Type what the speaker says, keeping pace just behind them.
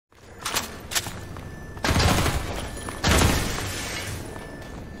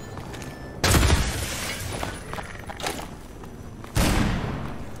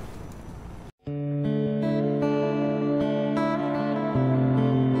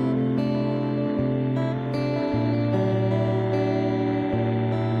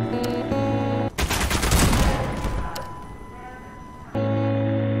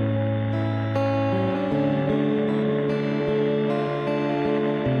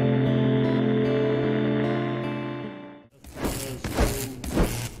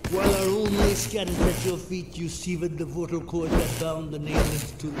While our only scattered at your feet, you severed the vortal cord that bound the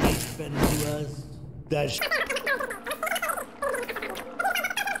nameless to life and to us. That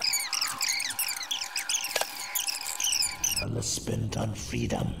spent on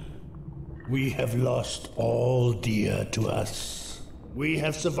freedom. We have lost all dear to us. We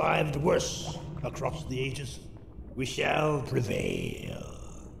have survived worse across the ages. We shall prevail.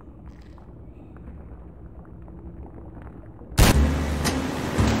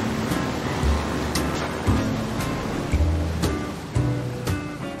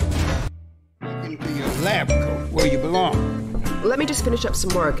 Into your lab coat, where you belong. Let me just finish up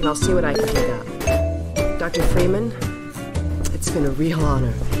some work and I'll see what I can dig up. Dr. Freeman, it's been a real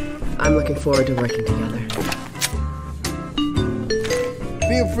honor. I'm looking forward to working together.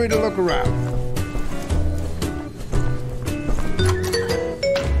 Feel free to look around.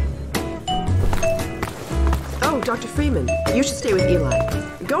 Oh, Dr. Freeman, you should stay with Eli.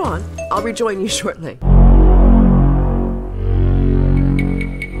 Go on, I'll rejoin you shortly.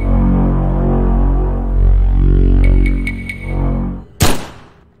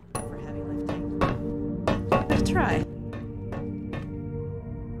 For heavy lifting. Let's try.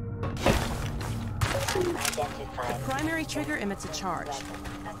 The primary trigger emits a charge.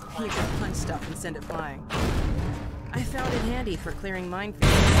 You can punch stuff and send it flying. I found it handy for clearing minefields.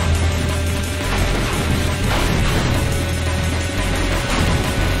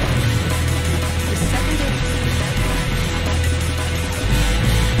 The secondary...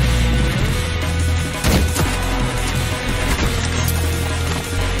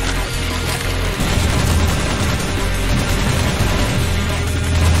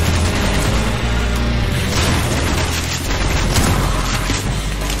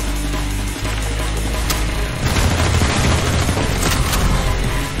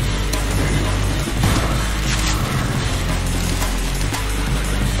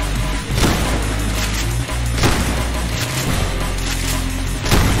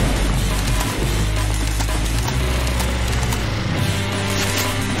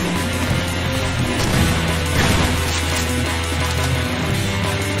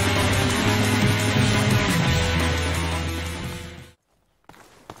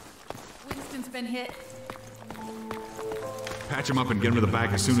 Patch him up and get him to the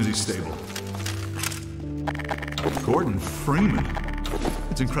back as soon as he's stable. Gordon Freeman.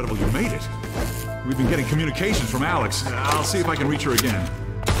 It's incredible you made it. We've been getting communications from Alex. I'll see if I can reach her again.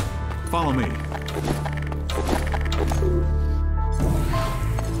 Follow me.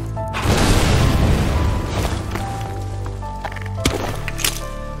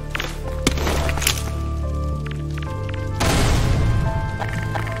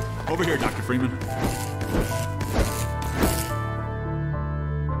 Over here, Dr. Freeman.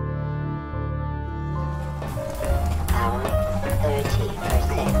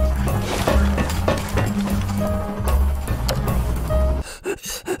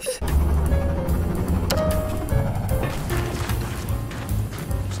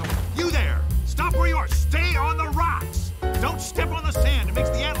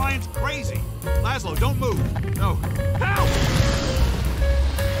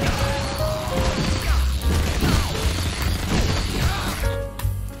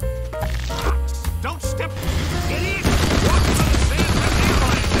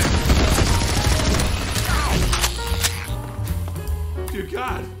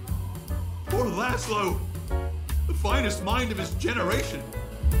 The finest mind of his generation.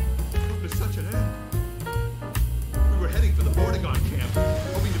 Come to such an end. We were heading for the Vortiguant camp,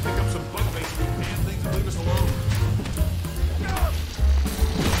 hoping to pick up some bug baits and ban things and leave us alone.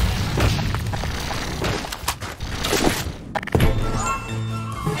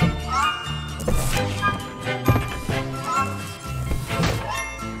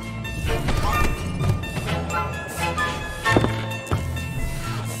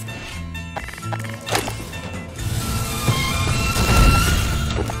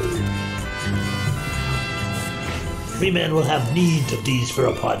 Freeman will have need of these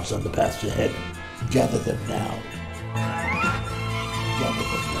pheropods on the path ahead. Gather them now. Gather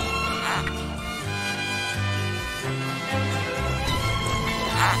them now.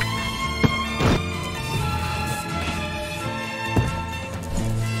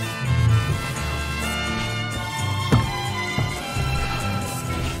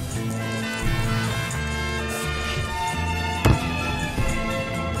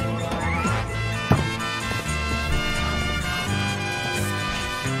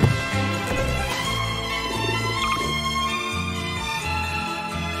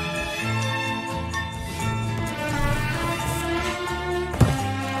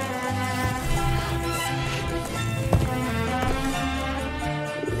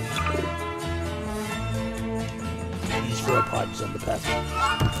 guards on the passage.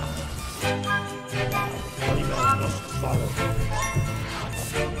 Polygon must follow.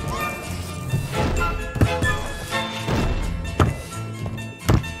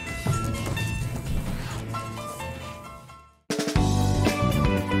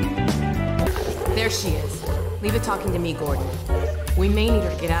 There she is. Leave it talking to me, Gordon. We may need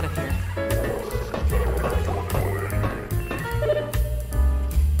her to get out of here.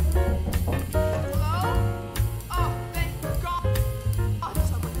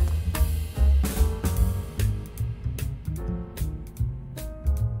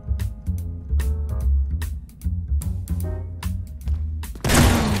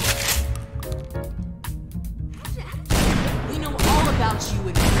 You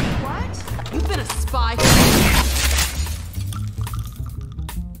and me. What? You've been a spy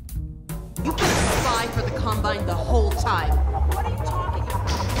for the Combine the whole time. What are you talking about?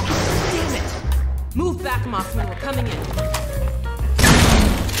 Damn it! Move back, Mossman. We're coming in.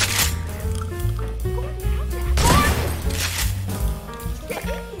 Get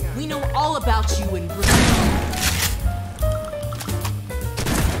in here. We know all about you and Bruce.